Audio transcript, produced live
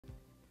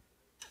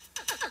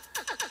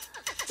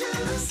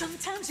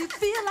Sometimes you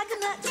feel like a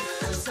nut,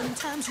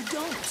 sometimes you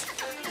don't.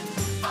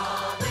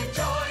 Almond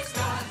Joy's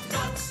got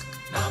nuts,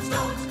 Mounds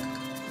don't.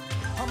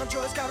 Almond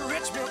Joy's got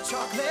rich milk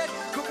chocolate,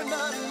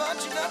 coconut and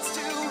munchy nuts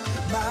too.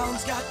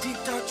 Mounds got deep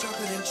dark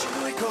chocolate and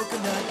chewy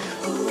coconut.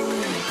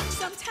 Ooh.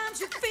 Sometimes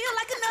you feel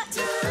like a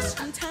nut,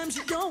 sometimes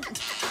you don't.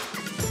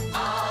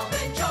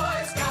 Almond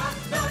Joy's got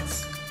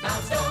nuts,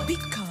 Mounds don't.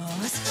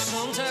 Because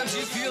sometimes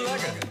you feel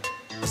like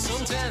a,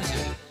 sometimes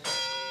you